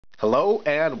Hello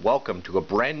and welcome to a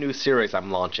brand new series I'm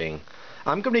launching.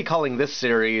 I'm going to be calling this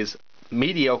series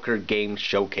Mediocre Game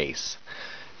Showcase.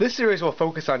 This series will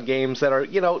focus on games that are,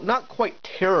 not quite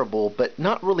terrible, but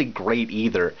not really great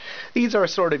either. These are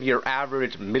sort of your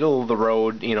average,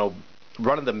 middle-of-the-road,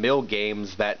 run-of-the-mill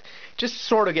games that just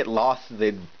sort of get lost in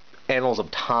the annals of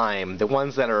time. The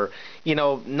ones that are,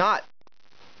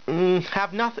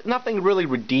 have nothing really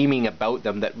redeeming about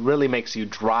them that really makes you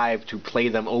drive to play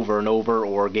them over and over,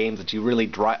 or games that you really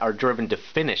are driven to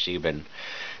finish even.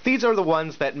 These are the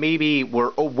ones that maybe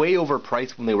were way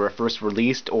overpriced when they were first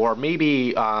released, or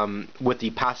maybe with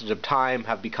the passage of time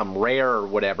have become rare or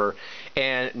whatever,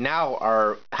 and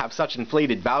now have such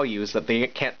inflated values that they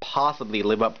can't possibly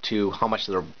live up to how much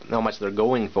they're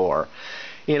going for.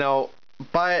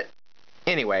 But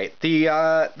anyway,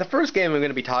 the first game I'm going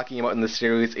to be talking about in this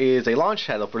series is a launch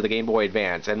title for the Game Boy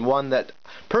Advance, and one that,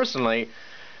 personally,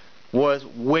 was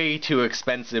way too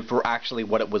expensive for actually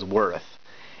what it was worth.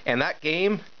 And that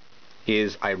game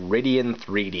is Iridion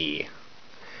 3D.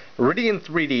 Iridion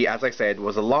 3D, as I said,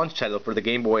 was a launch title for the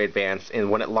Game Boy Advance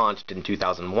when it launched in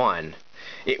 2001.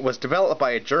 It was developed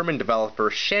by a German developer,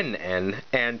 Shen-En,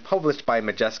 and published by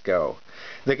Mediocre.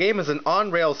 The game is an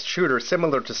on-rails shooter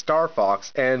similar to Star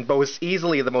Fox, and boasts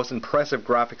easily the most impressive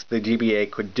graphics the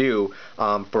GBA could do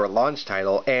for a launch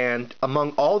title, and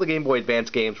among all the Game Boy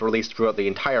Advance games released throughout the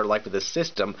entire life of the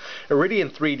system, Iridion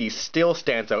 3D still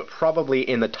stands out, probably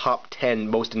in the top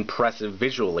 10 most impressive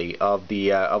visually of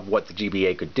what the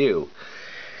GBA could do.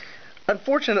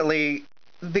 Unfortunately,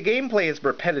 the gameplay is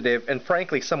repetitive and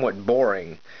frankly somewhat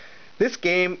boring. This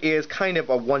game is kind of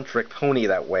a one-trick pony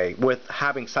that way, with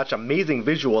having such amazing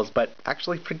visuals, but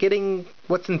actually forgetting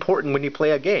what's important when you play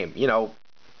a game.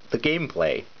 The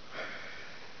gameplay.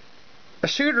 A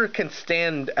shooter can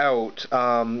stand out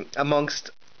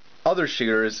amongst other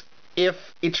shooters if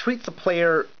it treats the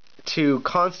player to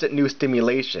constant new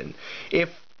stimulation. If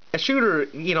a shooter,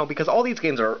 because all these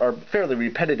games are fairly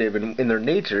repetitive in their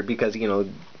nature, because,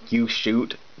 you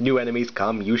shoot, new enemies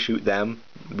come, you shoot them,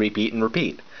 repeat and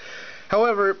repeat.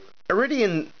 However,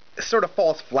 Iridion sort of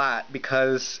falls flat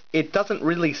because it doesn't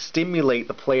really stimulate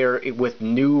the player with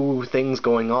new things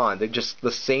going on. They're just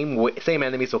the same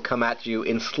enemies will come at you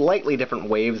in slightly different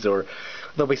waves, or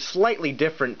there'll be slightly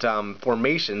different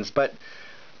formations, but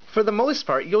for the most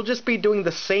part, you'll just be doing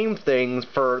the same things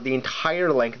for the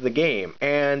entire length of the game,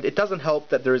 and it doesn't help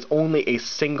that there's only a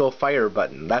single fire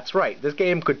button. That's right, this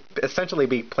game could essentially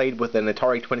be played with an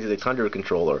Atari 2600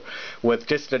 controller, with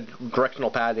just a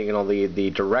directional padding and all the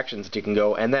directions that you can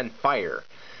go, and then fire.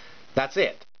 That's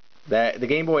it. The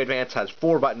Game Boy Advance has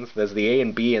 4 buttons. There's the A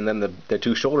and B, and then the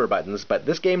 2 shoulder buttons, but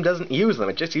this game doesn't use them.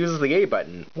 It just uses the A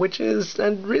button, which is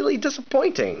really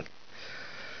disappointing.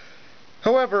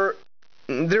 However,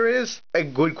 there is a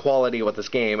good quality with this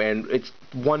game, and its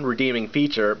one redeeming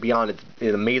feature, beyond its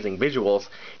amazing visuals,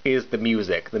 is the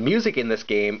music. The music in this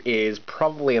game is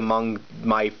probably among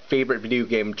my favorite video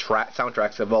game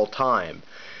soundtracks of all time.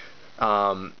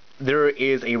 There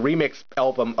is a remix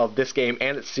album of this game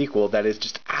and its sequel that is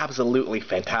just absolutely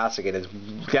fantastic, and is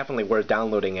definitely worth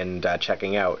downloading and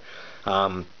checking out.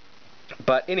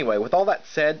 But anyway, with all that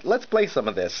said, let's play some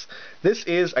of this. This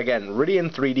is, again, Iridion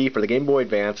 3D for the Game Boy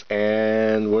Advance,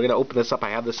 and we're going to open this up. I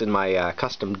have this in my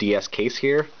custom DS case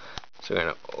here. So we're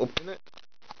going to open it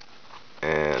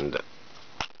and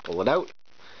pull it out.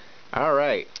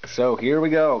 Alright, so here we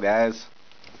go, guys.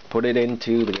 Put it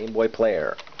into the Game Boy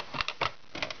player.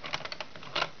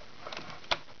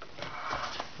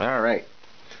 Alright.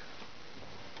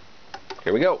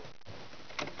 Here we go.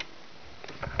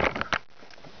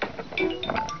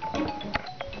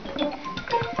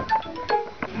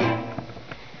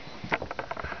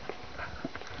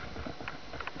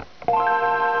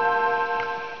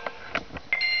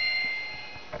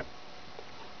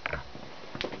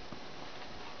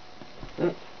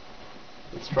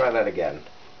 Let's try that again.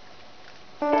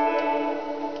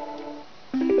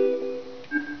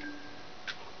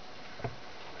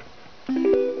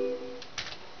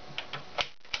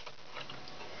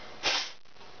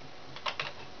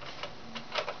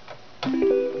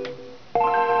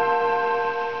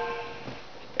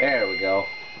 There we go.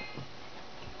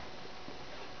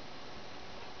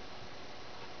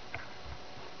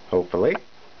 Hopefully.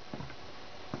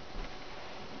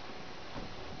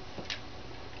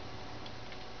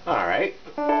 Alright.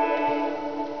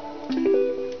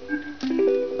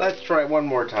 Let's try one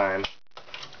more time.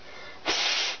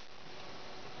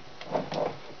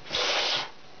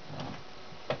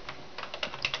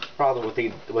 Problem with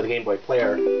the Game Boy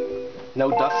player, no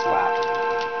dust flap.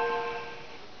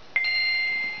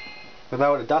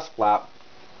 Without a dust flap,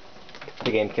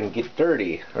 the game can get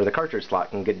dirty, or the cartridge slot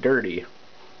can get dirty.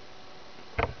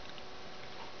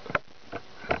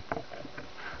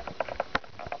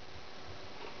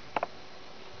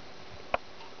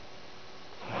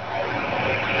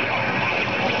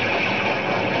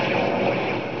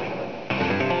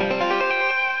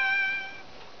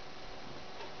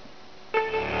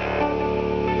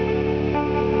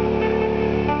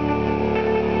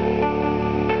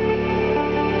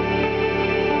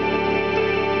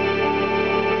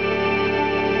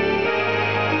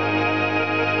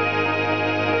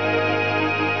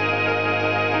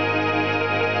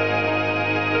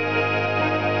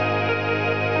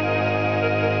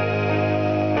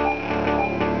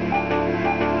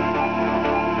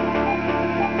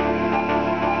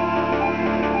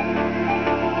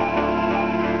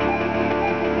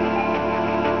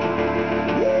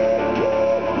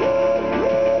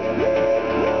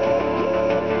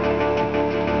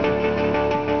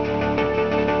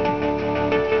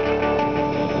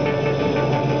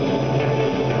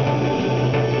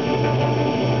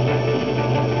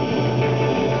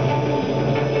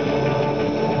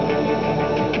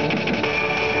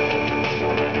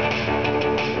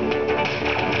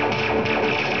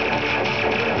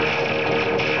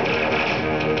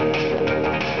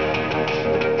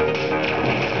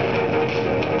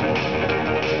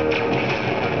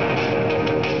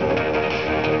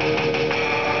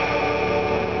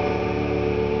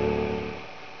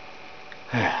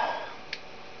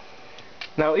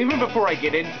 Now, even before I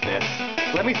get into this,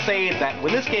 let me say that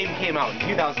when this game came out in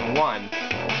 2001,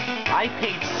 I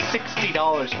paid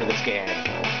 $60 for this game.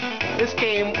 This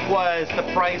game was the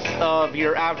price of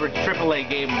your average AAA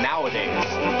game nowadays.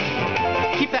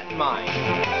 Keep that in mind.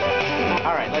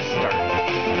 Alright, let's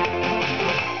start.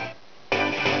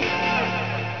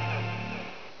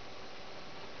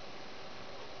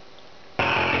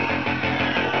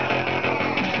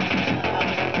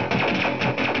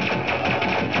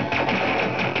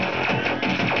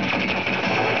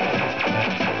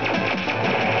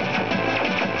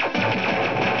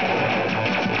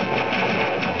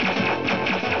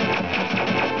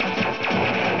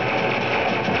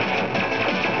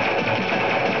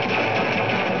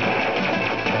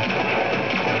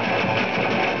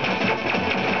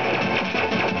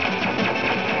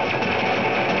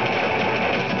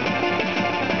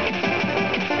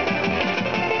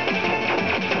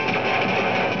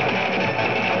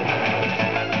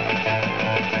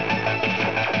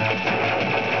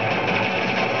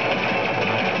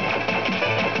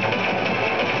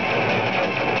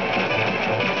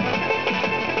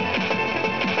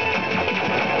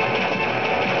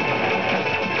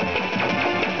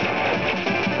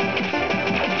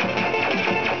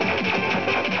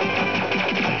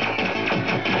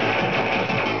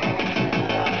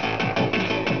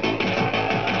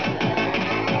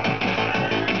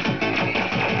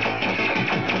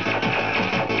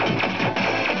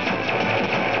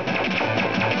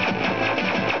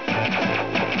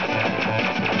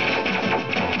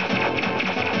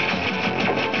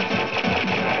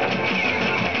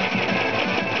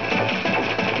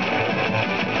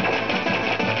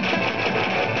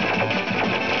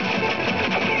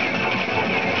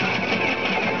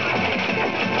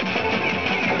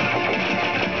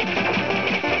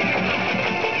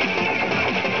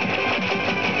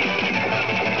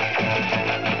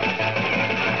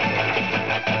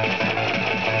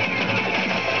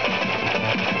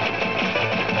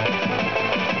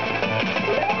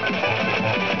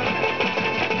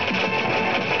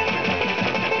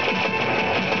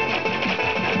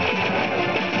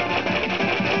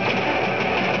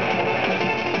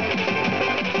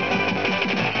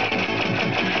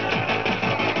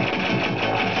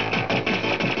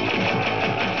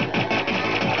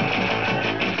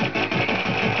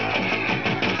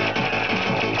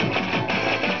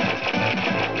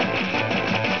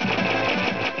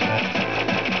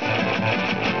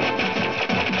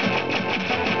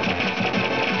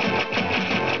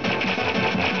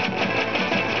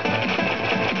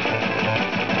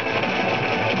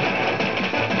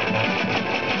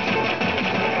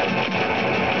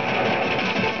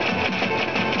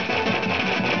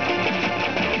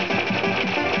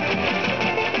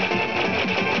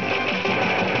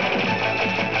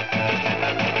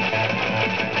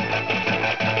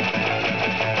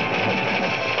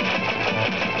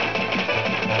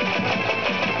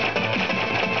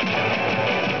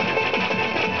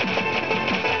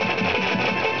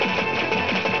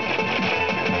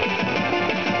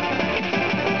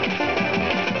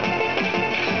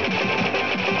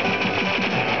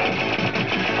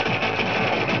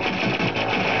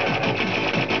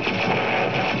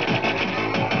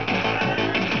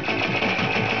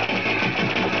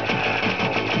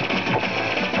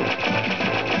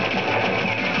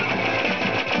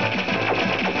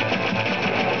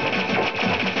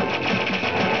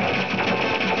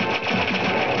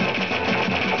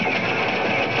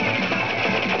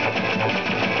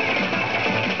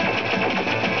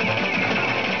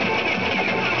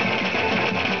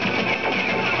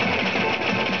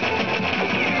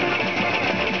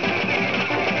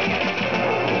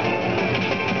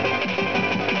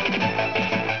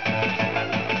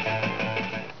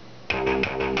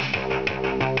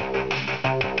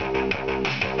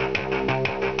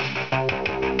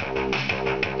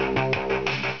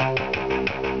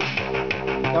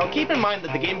 keep in mind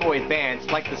that the Game Boy Advance,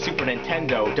 like the Super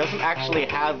Nintendo, doesn't actually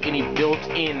have any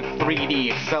built-in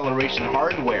 3D acceleration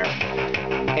hardware.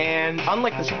 And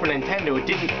unlike the Super Nintendo, it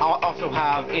didn't also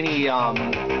have any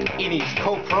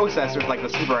co-processors like the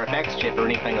Super FX chip or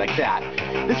anything like that.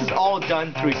 This is all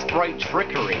done through sprite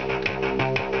trickery.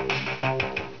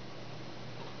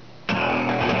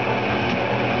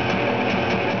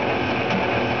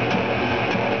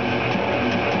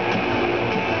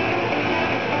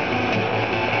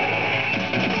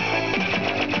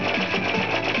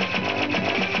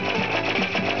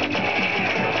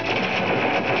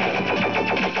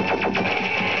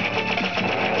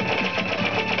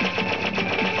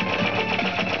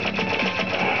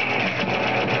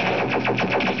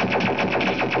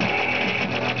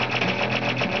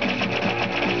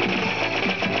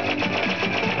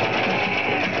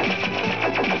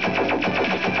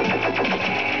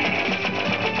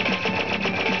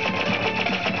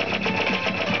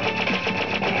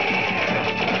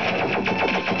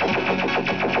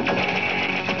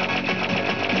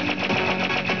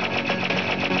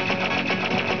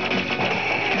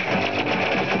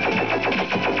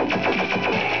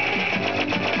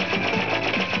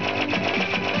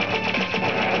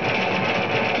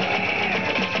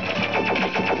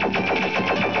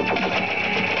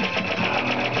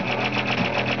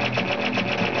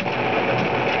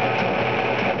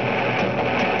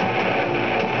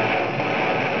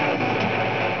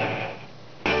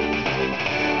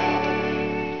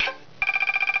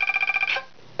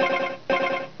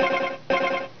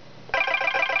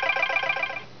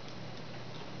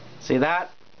 See that?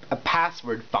 A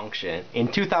password function.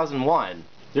 In 2001,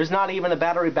 there's not even a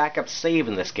battery backup save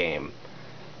in this game.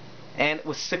 And it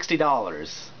was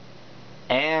 $60.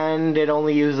 And it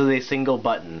only uses a single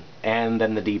button, and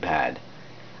then the D-pad.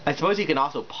 I suppose you can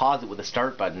also pause it with the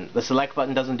start button. The select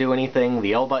button doesn't do anything,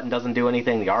 the L button doesn't do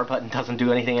anything, the R button doesn't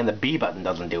do anything, and the B button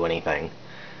doesn't do anything.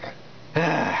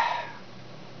 But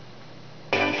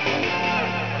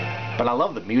I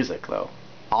love the music, though.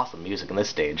 Awesome music in this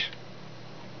stage.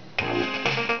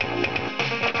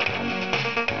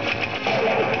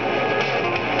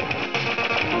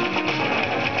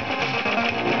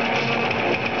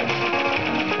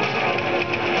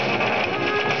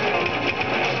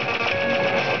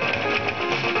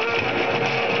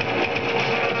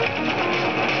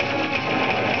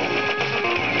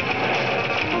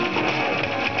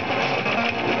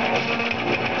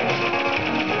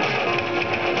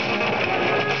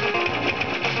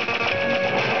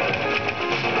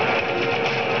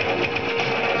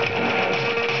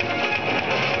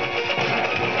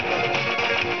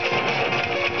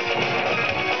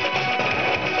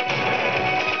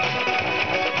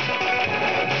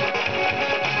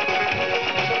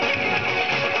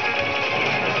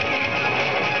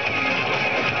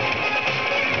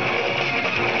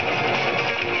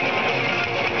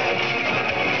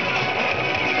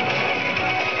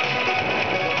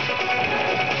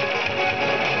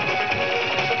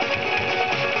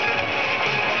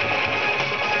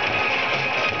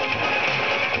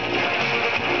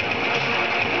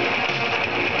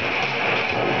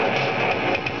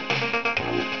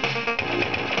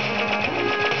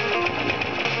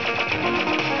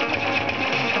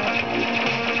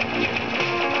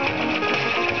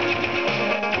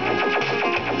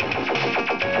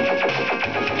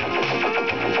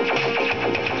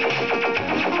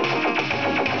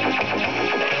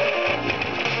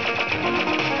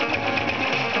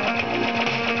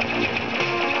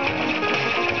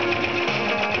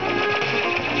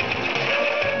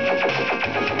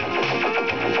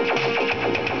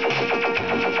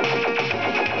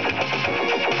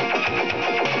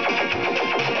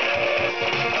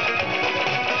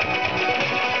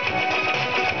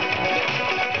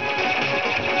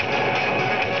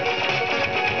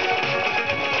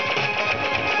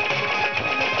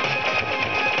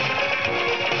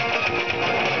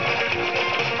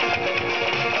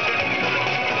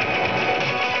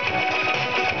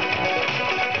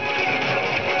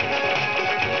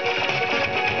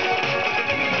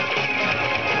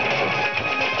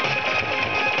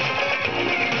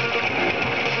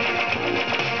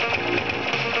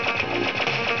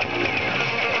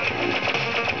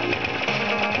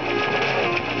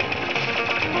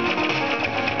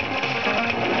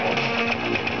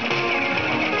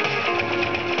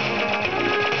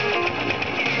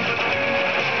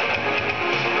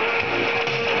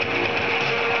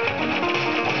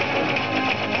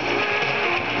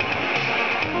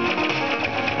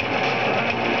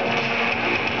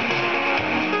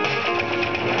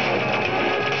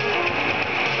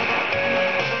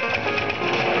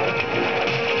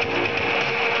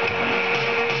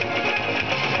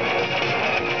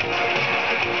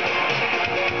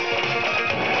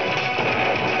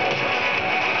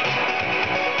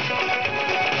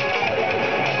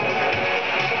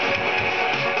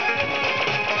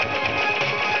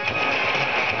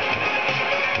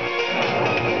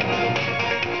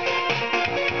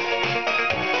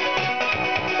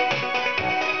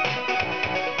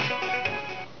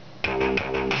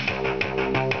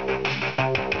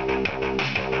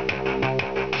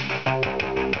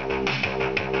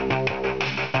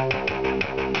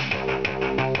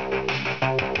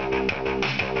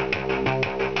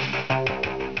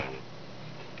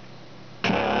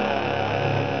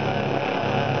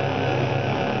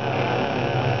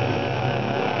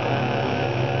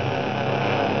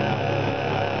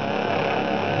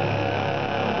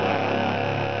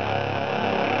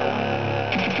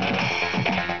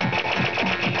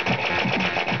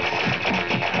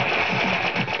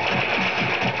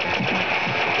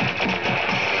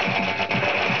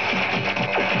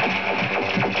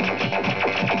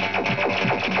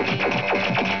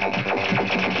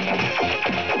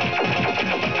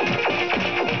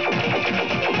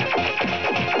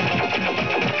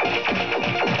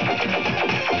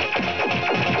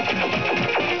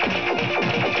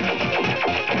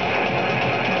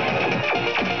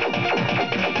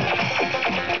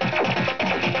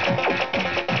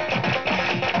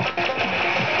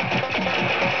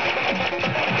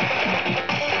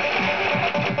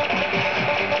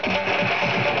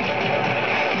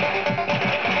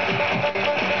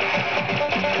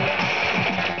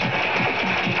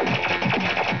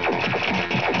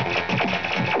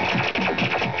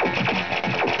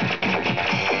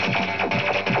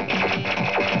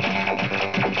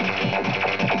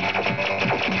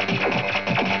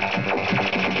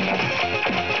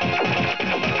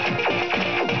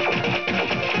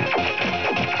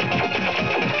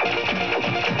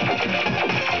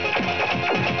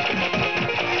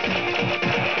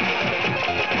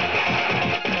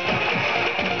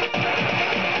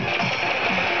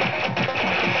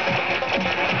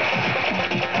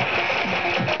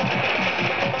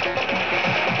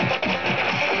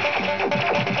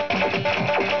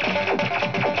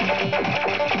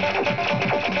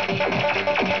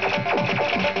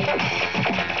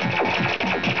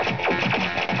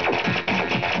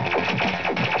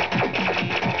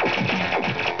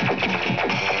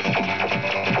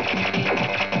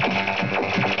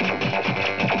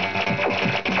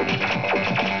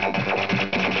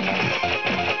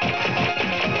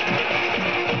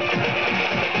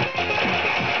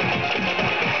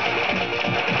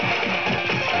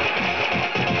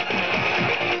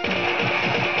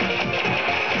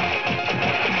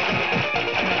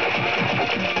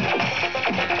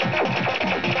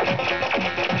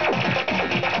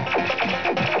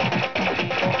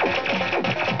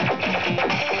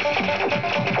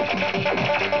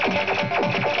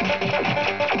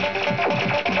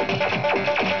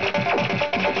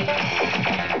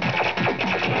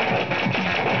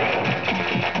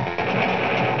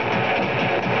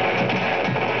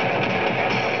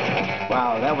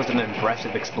 an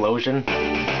impressive explosion.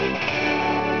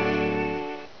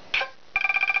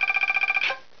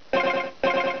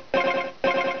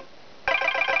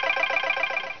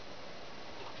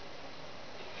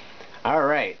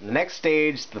 Alright, the next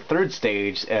stage, the third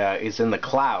stage, is in the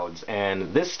clouds,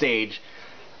 and this stage,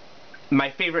 my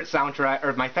favorite soundtrack,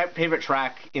 or my favorite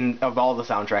track of all the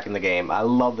soundtrack in the game. I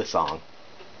love the song.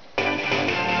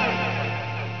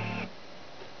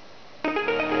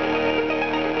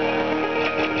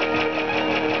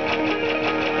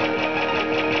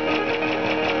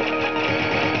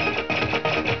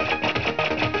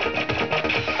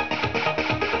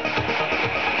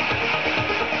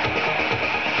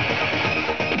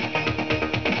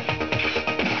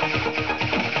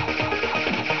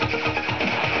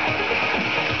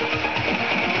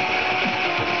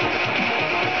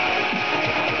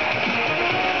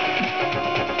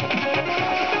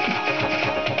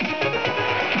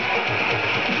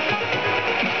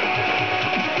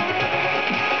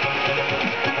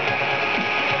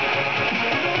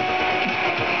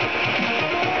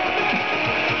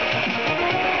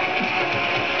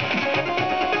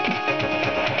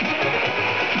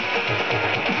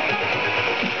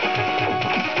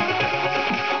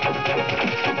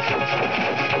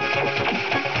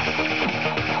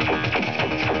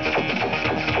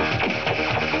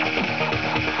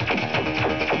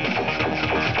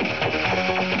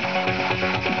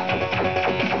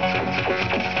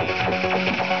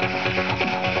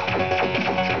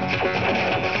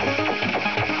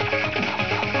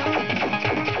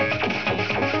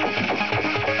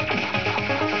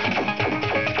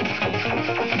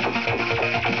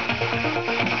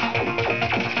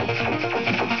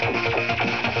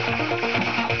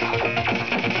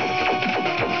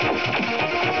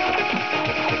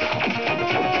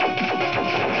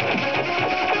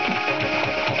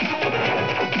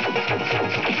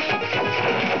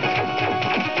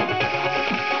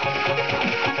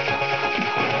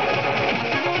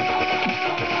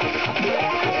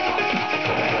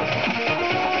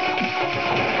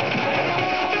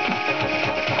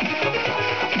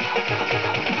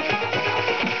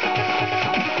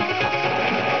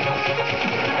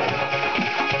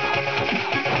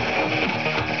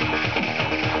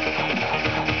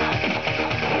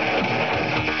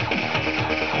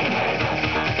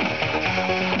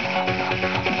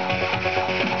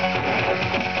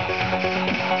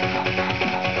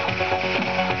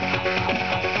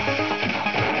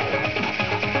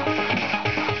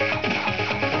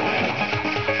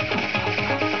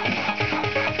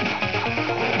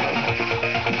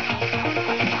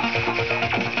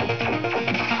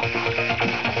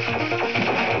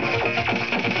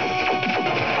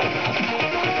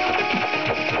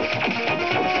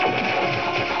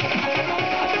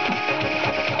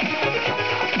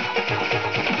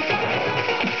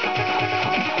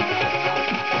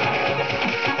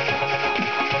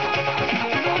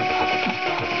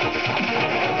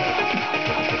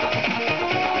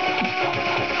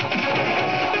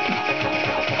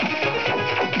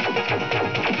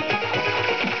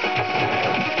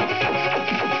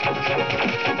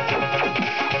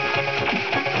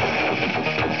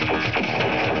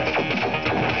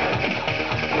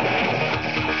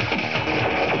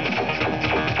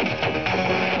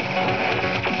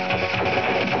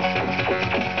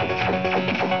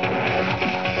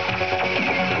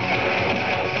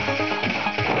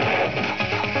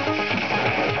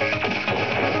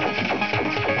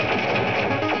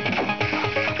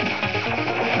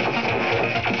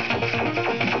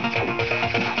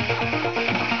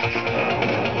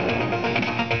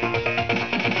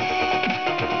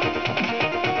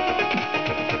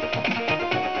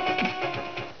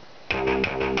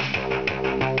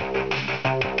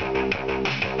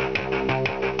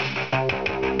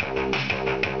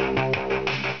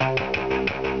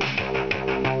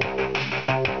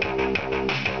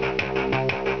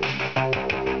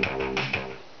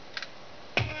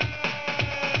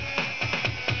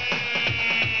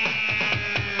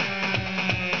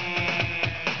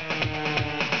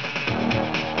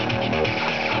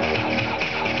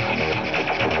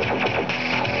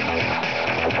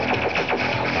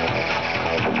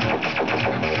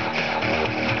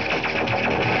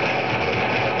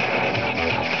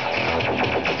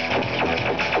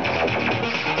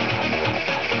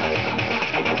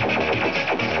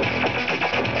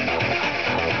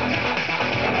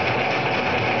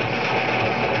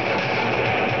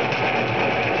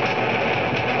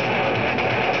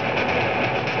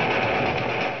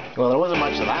 Well, there wasn't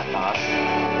much of that toss.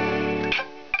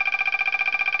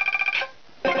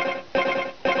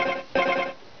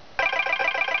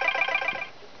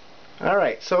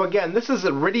 Alright, So again, this is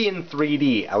Iridion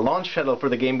 3D, a launch title for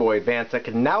the Game Boy Advance that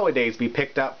can nowadays be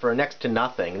picked up for next to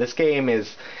nothing. This game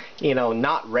is, you know,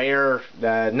 not rare,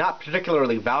 not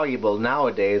particularly valuable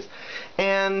nowadays,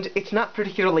 and it's not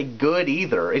particularly good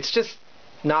either. It's just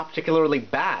not particularly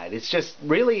bad. It's just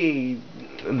really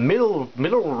middle of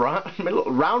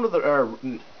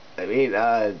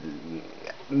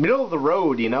the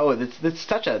road, you know. It's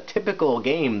such a typical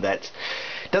game that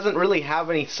doesn't really have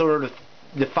any sort of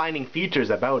defining features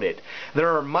about it.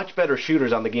 There are much better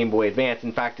shooters on the Game Boy Advance.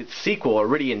 In fact, its sequel,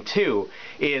 Iridion 2,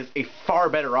 is a far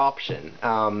better option.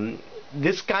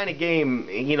 This kind of game,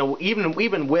 you know,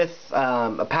 even with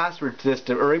a password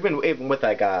system, or even with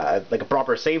like a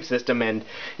proper save system and,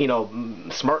 you know,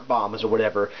 smart bombs or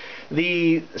whatever,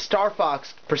 the Star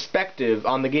Fox perspective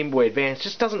on the Game Boy Advance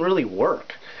just doesn't really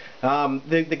work.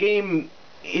 The game,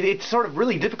 it's sort of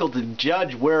really difficult to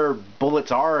judge where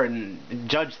bullets are and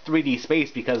judge 3D space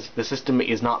because the system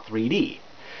is not 3D.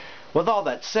 With all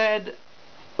that said,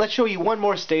 let's show you one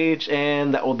more stage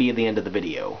and that will be the end of the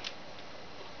video.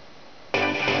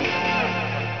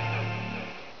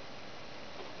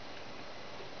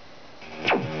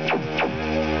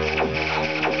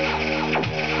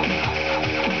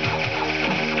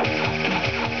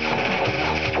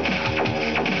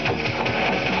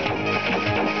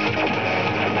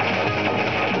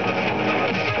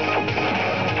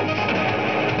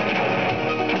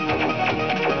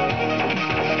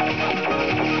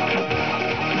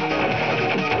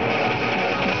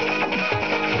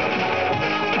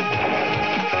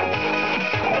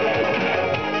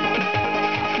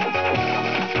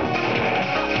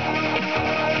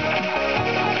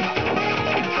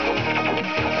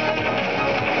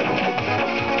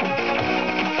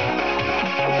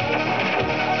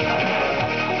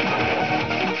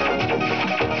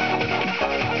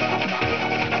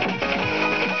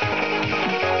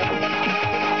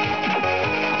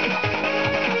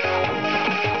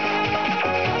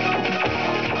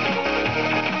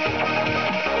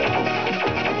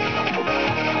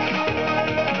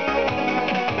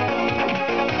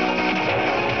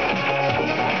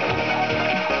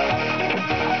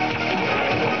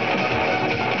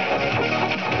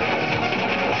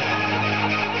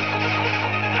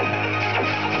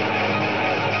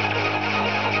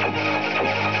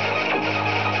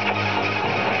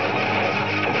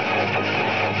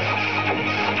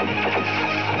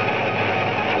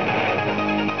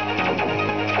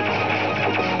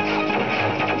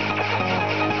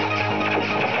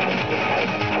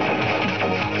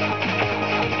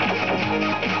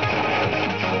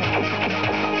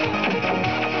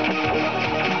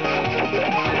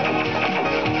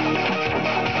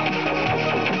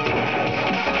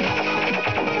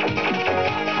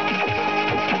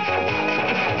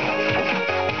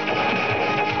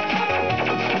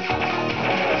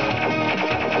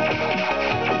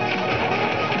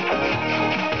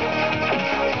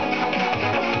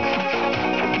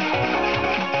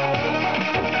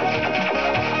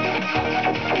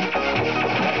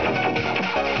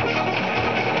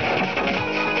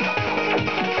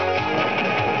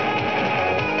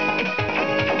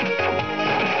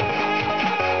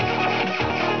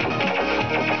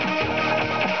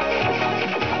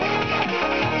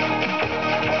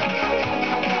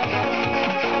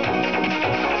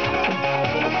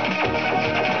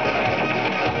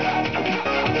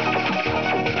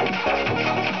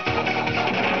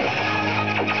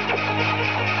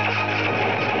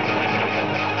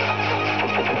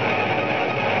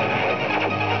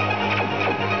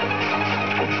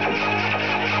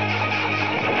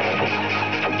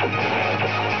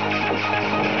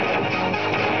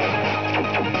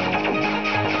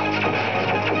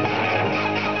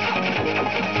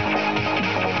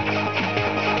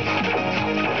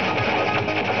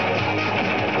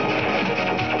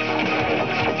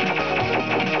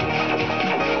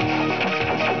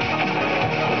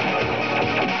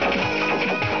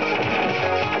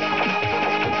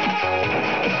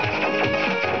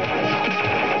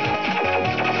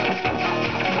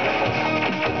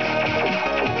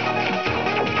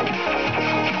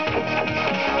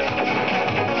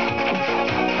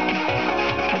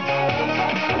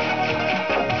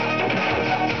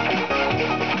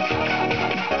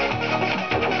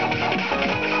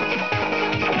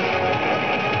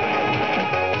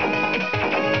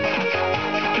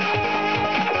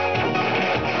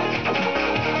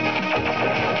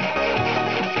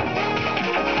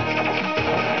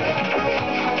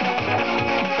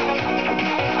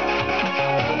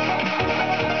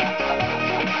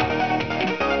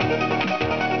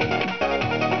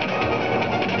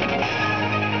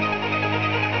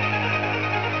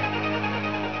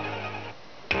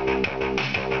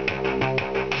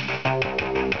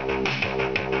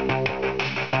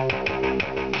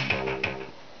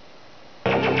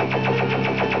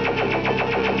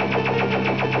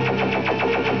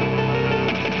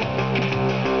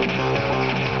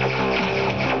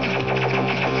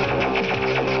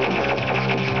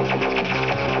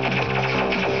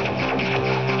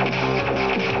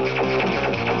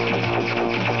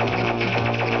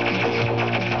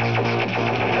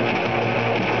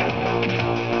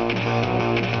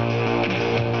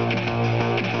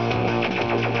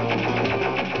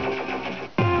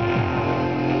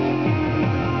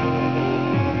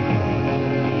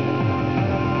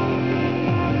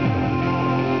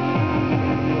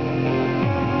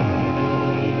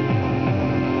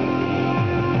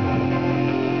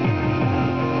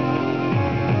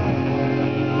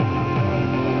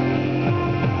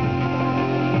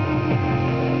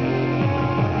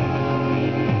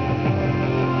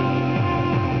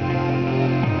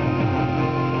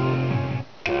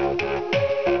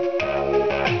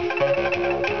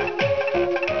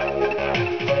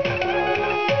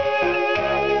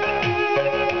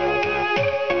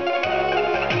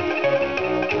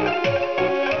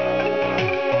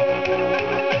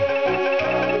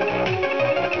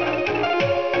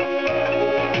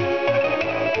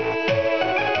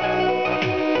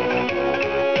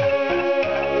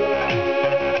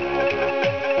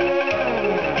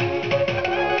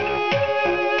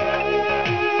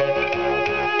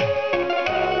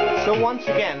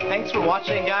 thanks for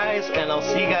watching, guys, and I'll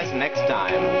see you guys next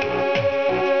time.